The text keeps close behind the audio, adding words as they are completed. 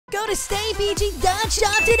to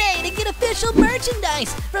staypg.shop today to get official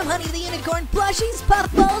merchandise from Honey the Unicorn plushies,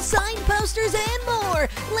 puffballs, signed posters, and more.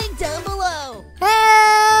 Link down below.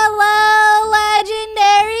 Hello,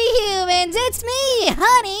 legendary humans. It's me,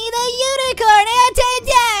 Honey the Unicorn, and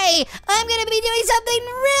today I'm going to be doing something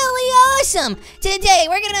really awesome. Today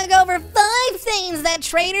we're going to go over 5 things that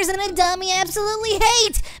traders and a dummy absolutely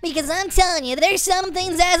hate, because I'm telling you, there's some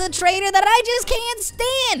things as a trader that I just can't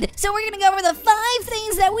stand. So we're going to go over the 5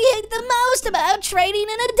 things that we hate the most about trading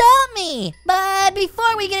in a dummy. But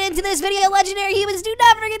before we get into this video, legendary humans, do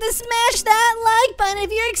not forget to smash that like button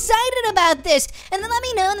if you're excited about this. And then let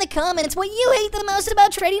me know in the comments what you hate the most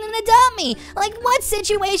about trading in a dummy. Like, what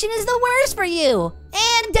situation is the worst for you?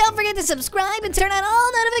 And don't forget to subscribe and turn on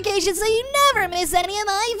all notifications so you never miss any of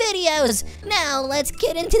my videos. Now, let's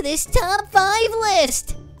get into this top 5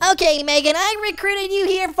 list. Okay, Megan, I recruited you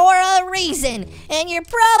here for a reason, and you're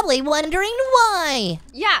probably wondering why.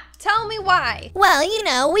 Yeah, tell me why. Well, you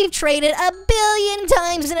know, we've traded 1 billion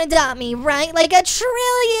times in Adopt Me, right? Like 1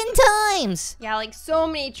 trillion times. Yeah, like so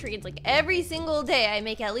many trades. Like every single day I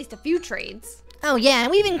make at least a few trades. Oh yeah, and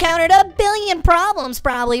we've encountered 1 billion problems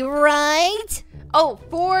probably, right? Oh,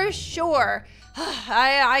 for sure.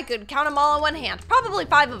 I could count them all on one hand. Probably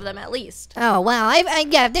 5 of them at least. Oh, wow.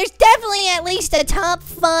 Yeah, there's definitely at least a top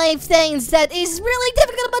 5 things that is really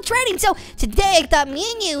difficult about trading. So today I thought me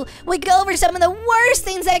and you would go over some of the worst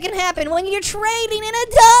things that can happen when you're trading in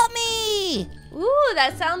Adopt Me. Ooh,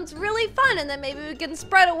 that sounds really fun, and then maybe we can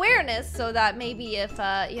spread awareness so that maybe if,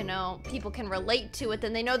 you know, people can relate to it,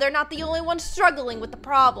 then they know they're not the only ones struggling with the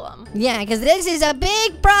problem. Yeah, because this is a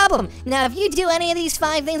big problem. Now, if you do any of these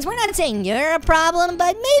 5 things, we're not saying you're a problem,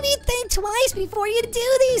 but maybe think twice before you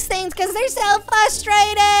do these things, because they're so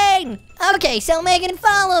frustrating. Okay, so Megan,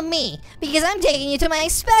 follow me, because I'm taking you to my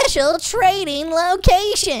special trading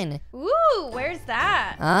location. Ooh, where's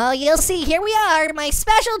that? Oh, you'll see. Here we are, my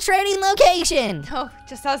special trading location. Oh,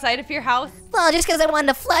 just outside of your house? Well, just because I wanted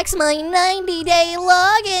to flex my 90-day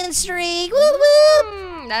login streak. Woo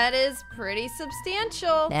woo! That is pretty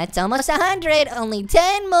substantial. That's almost 100. Only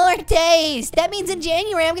 10 more days. That means in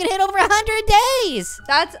January I'm gonna hit over 100 days.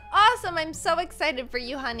 That's awesome. I'm so excited for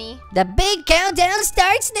you, honey. The big countdown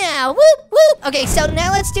starts now. Whoop whoop. Okay, so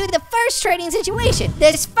now let's do the first trading situation.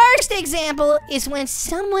 This first example is when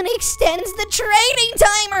someone extends the trading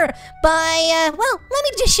timer by, well, let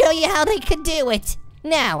me just show you how they could do it.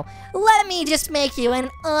 Now, let me just make you an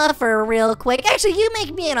offer real quick. Actually, you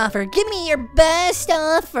make me an offer. Give me your best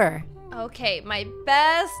offer. Okay, my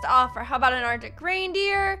best offer. How about an Arctic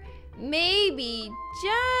reindeer? Maybe,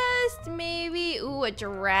 just maybe, ooh, a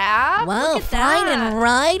giraffe. Whoa, flying and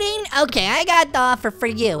riding? Okay, I got the offer for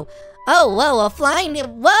you. Oh, whoa, a flying,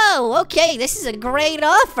 whoa, okay, this is a great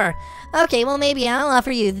offer. Okay, well, maybe I'll offer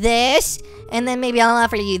you this, and then maybe I'll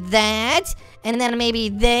offer you that, and then maybe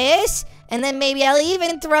this, and then maybe I'll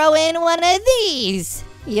even throw in one of these.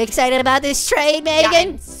 You excited about this trade, Megan? Yeah,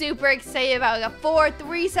 I'm super excited about it. I got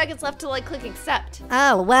 3 seconds left till I click accept.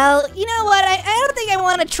 Oh, well, you know what? I don't think I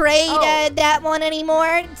want to trade that one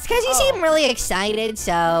anymore. It's because you seem really excited,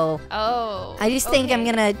 so... Oh, I just think I'm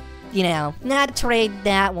gonna, you know, not trade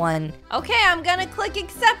that one. Okay, I'm gonna click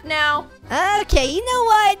accept now. Okay, you know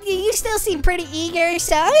what? You still seem pretty eager,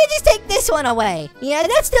 so I'm gonna just take this one away. Yeah,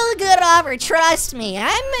 that's still a good offer, trust me.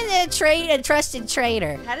 I'm a trusted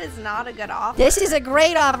trader. That is not a good offer. This is a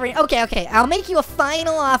great offer. Okay, I'll make you a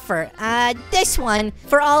final offer. This one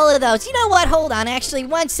for all of those. You know what? Hold on, actually,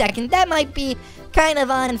 1 second. That might be kind of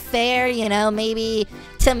unfair, you know, maybe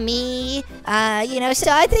to me. You know,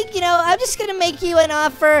 so I think, you know, I'm just gonna make you an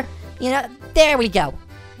offer. You know, there we go.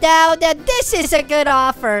 Now, this is a good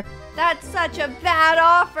offer. That's such a bad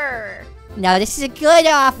offer. No, this is a good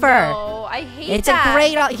offer. No, I hate it's that. It's a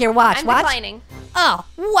great offer. Here, watch. I'm declining. Oh,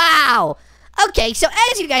 wow. Okay, so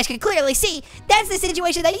as you guys can clearly see, that's the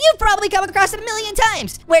situation that you've probably come across 1 million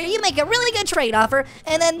times, where you make a really good trade offer,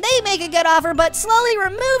 and then they make a good offer, but slowly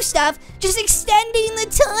remove stuff, just extending the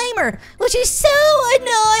timer, which is so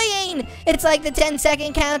annoying. It's like the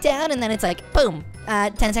 10-second countdown, and then it's like, boom,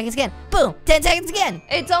 10 seconds again, boom, 10 seconds again.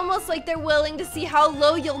 It's almost like they're willing to see how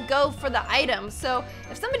low you'll go for the item. So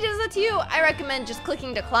if somebody does that to you, I recommend just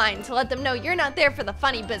clicking decline to let them know you're not there for the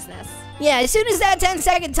funny business. Yeah, as soon as that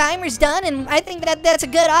 10-second timer's done, and I think that's a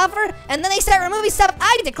good offer, and then they start removing stuff,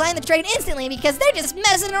 I decline the trade instantly because they're just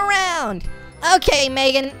messing around. Okay,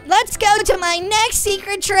 Megan, let's go to my next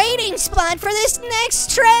secret trading spot for this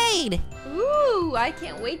next trade. Ooh, I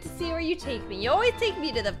can't wait to see where you take me. You always take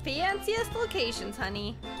me to the fanciest locations,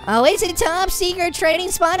 honey. Oh, it's a top secret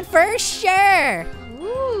trading spot for sure.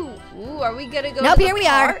 Ooh, are we gonna go? Nope, here we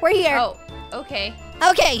are. We're here. Oh, okay.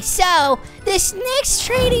 Okay, so this next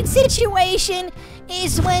trading situation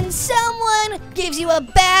is when someone gives you a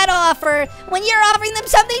bad offer when you're offering them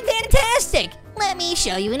something fantastic. Let me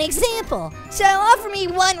show you an example. So offer me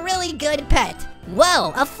one really good pet.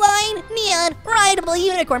 Whoa, a flying, neon, rideable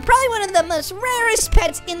unicorn. Probably one of the most rarest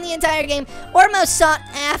pets in the entire game, or most sought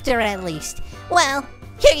after at least. Well,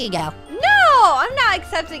 here you go. No, I'm not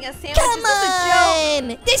accepting a sandwich. Come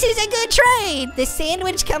on! This is a good trade. This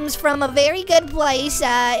sandwich comes from a very good place.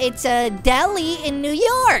 It's a deli in New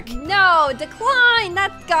York. No, decline.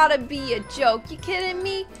 That's gotta be a joke. You kidding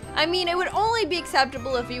me? I mean, it would only be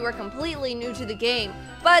acceptable if you were completely new to the game.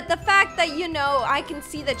 But the fact that, you know, I can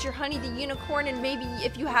see that you're Honey the Unicorn, and maybe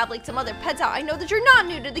if you have like some other pets out, I know that you're not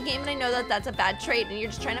new to the game, and I know that that's a bad trade, and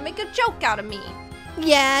you're just trying to make a joke out of me.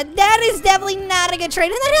 Yeah, that is definitely not a good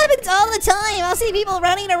trade, and that happens all the time. I'll see people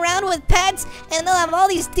running around with pets, and they'll have all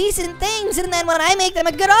these decent things, and then when I make them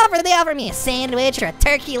a good offer, they offer me a sandwich or a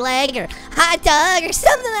turkey leg or hot dog or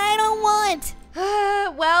something that I don't want.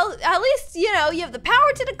 Well, at least, you know, you have the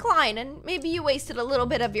power to decline, and maybe you wasted a little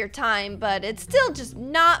bit of your time, but it's still just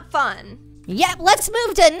not fun. Yep, let's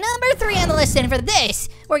move to number 3 on the list, and for this,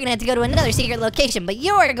 we're gonna have to go to another secret location, but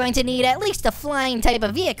you're going to need at least a flying type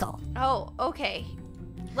of vehicle. Oh, okay.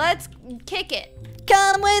 Let's kick it.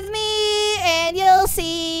 Come with me, and you'll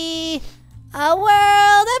see a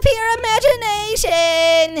world of pure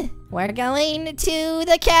imagination. We're going to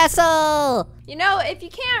the castle. You know, if you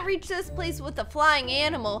can't reach this place with a flying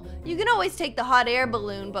animal, you can always take the hot air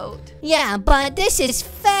balloon boat. Yeah, but this is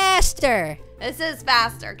faster. This is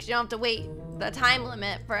faster, because you don't have to wait the time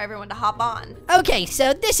limit for everyone to hop on. Okay,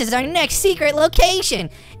 so this is our next secret location.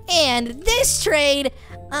 And this trade,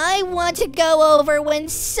 I want to go over when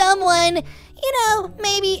someone, you know,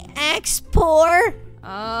 maybe acts poor.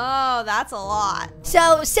 Oh, that's a lot.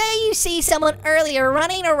 So, say you see someone earlier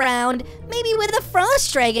running around, maybe with a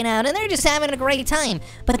frost dragon out, and they're just having a great time.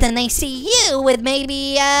 But then they see you with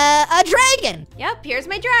maybe a dragon. Yep, here's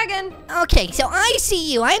my dragon. Okay, so I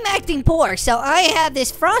see you. I'm acting poor, so I have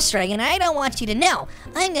this frost dragon. I don't want you to know.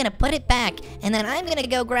 I'm gonna put it back, and then I'm gonna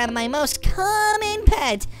go grab my most common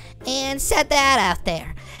pet and set that out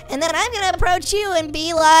there. And then I'm gonna approach you and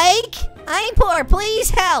be like, I'm poor, please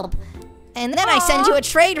help. And then I send you a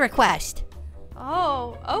trade request.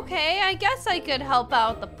 Oh, okay. I guess I could help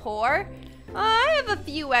out the poor. I have a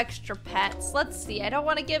few extra pets. Let's see. I don't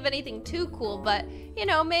want to give anything too cool, but, you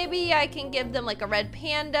know, maybe I can give them like a red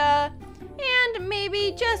panda. And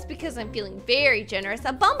maybe, just because I'm feeling very generous,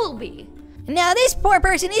 a bumblebee. Now, this poor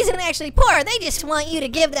person isn't actually poor. They just want you to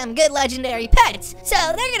give them good legendary pets. So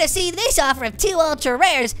they're going to see this offer of 2 ultra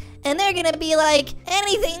rares, and they're going to be like,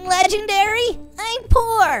 anything legendary? I'm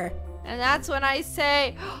poor. And that's when I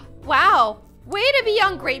say, wow, way to be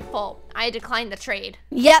ungrateful. I decline the trade.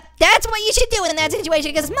 Yep, that's what you should do in that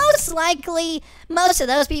situation, because most likely, most of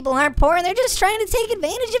those people aren't poor and they're just trying to take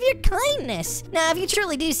advantage of your kindness. Now, if you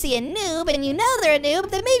truly do see a noob and you know they're a noob,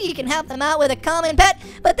 then maybe you can help them out with a common pet,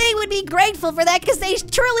 but they would be grateful for that because they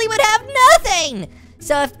truly would have nothing.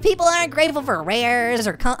 So if people aren't grateful for rares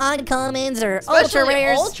or uncommons or ultra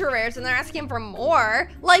rares, and they're asking for more,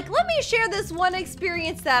 like, let me share this one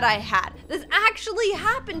experience that I had. This actually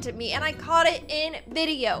happened to me, and I caught it in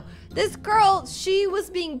video. This girl, she was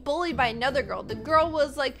being bullied by another girl. The girl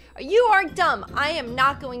was like, you are dumb. I am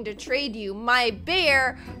not going to trade you my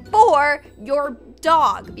bear for your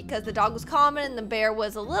dog, because the dog was common and the bear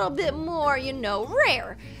was a little bit more, you know,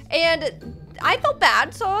 rare. And I felt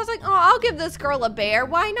bad, so I was like, oh, I'll give this girl a bear.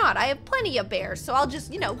 Why not? I have plenty of bears, so I'll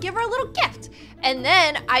just, you know, give her a little gift. And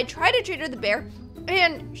then I tried to trade her the bear,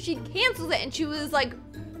 and she cancels it, and she was like,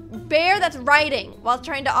 bear that's riding, while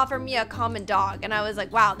trying to offer me a common dog. And I was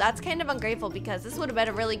like, wow, that's kind of ungrateful, because this would have been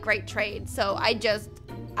a really great trade. So I just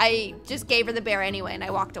gave her the bear anyway, and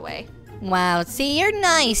I walked away. Wow, see, you're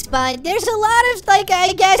nice, but there's a lot of, like,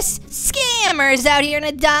 I guess, scammers out here in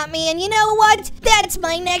Adopt Me, and you know what? That's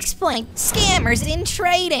my next point, scammers in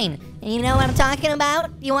trading. And you know what I'm talking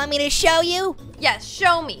about? You want me to show you? Yes,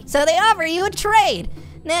 show me. So they offer you a trade.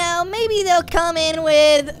 Now, maybe they'll come in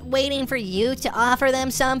with waiting for you to offer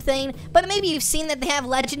them something, but maybe you've seen that they have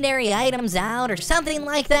legendary items out or something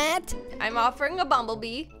like that. I'm offering a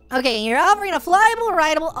bumblebee. Okay, you're offering a flyable,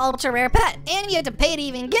 rideable, ultra-rare pet, and you have to pay to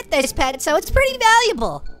even get this pet, so it's pretty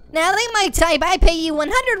valuable. Now, they might type, I pay you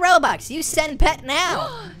 100 Robux, you send pet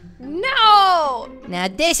now. No! Now,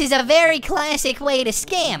 this is a very classic way to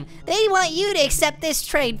scam. They want you to accept this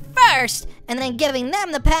trade first, and then giving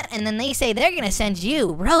them the pet, and then they say they're gonna send you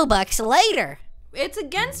Robux later. It's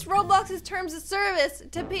against Roblox's terms of service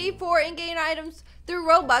to pay for in-game items through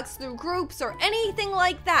Robux, through groups, or anything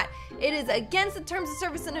like that. It is against the terms of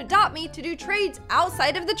service in Adopt Me to do trades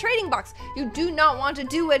outside of the trading box. You do not want to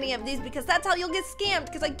do any of these because that's how you'll get scammed,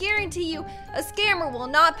 because I guarantee you a scammer will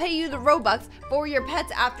not pay you the Robux for your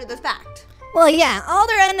pets after the fact. Well, yeah, all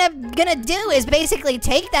they're end up gonna do is basically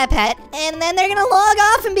take that pet, and then they're gonna log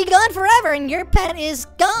off and be gone forever, and your pet is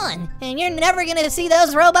gone. And you're never gonna see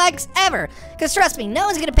those Robux ever. Because trust me, no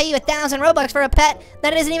one's gonna pay you 1,000 Robux for a pet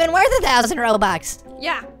that isn't even worth 1,000 Robux.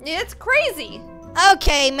 Yeah, it's crazy.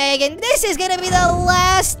 Okay, Megan, this is gonna be the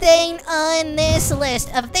last thing on this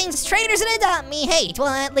list of things traders in Adopt Me hate. Well,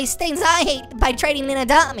 at least things I hate by trading in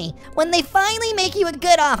Adopt Me. When they finally make you a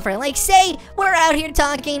good offer, like say we're out here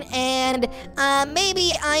talking and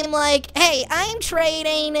maybe I'm like, hey, I'm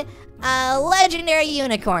trading a legendary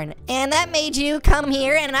unicorn, and that made you come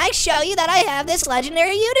here and I show you that I have this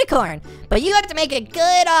legendary unicorn. But you have to make a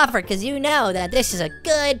good offer because you know that this is a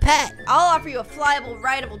good pet. I'll offer you a flyable,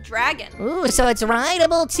 rideable dragon. Ooh, so it's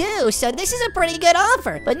rideable too. So this is a pretty good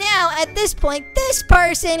offer. But now, at this point, this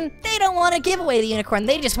person, they don't want to give away the unicorn.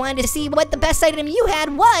 They just wanted to see what the best item you had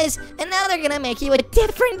was, and now they're gonna make you a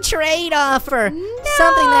different trade offer. No!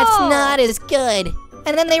 Something that's not as good.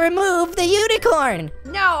 And then they remove the unicorn.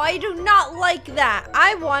 No, I do not like that.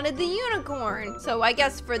 I wanted the unicorn. So I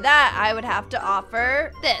guess for that, I would have to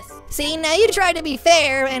offer this. See, now you tried to be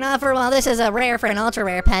fair and offer, well, this is a rare for an ultra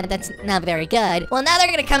rare pet that's not very good. Well, now they're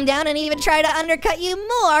gonna come down and even try to undercut you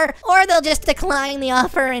more, or they'll just decline the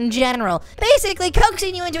offer in general. Basically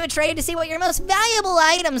coaxing you into a trade to see what your most valuable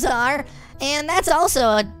items are. And that's also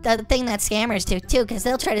a thing that scammers do too, because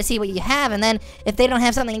they'll try to see what you have, and then if they don't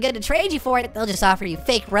have something good to trade you for it, they'll just offer you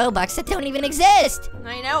fake Robux that don't even exist.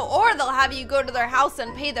 I know, or they'll have you go to their house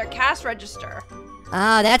and pay their cash register.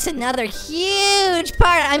 Oh, that's another huge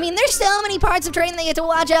part. I mean, there's so many parts of trading that you have to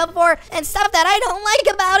watch out for and stuff that I don't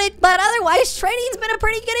like about it, but otherwise, trading's been a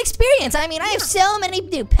pretty good experience. I mean, I have so many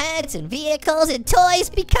new pets and vehicles and toys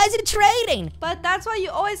because of trading. But that's why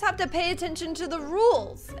you always have to pay attention to the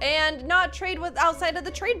rules and not trade with outside of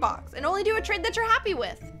the trade box and only do a trade that you're happy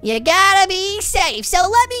with. You gotta be safe, so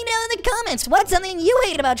let me know in the comments what's something you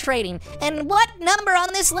hate about trading and what number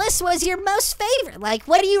on this list was your most favorite. Like,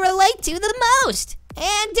 what do you relate to the most?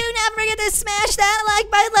 And do not forget to smash that like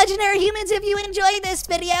by legendary humans if you enjoyed this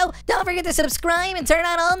video. Don't forget to subscribe and turn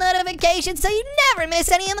on all notifications so you never miss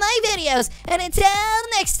any of my videos. And until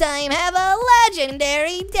next time, have a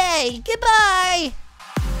legendary day. Goodbye.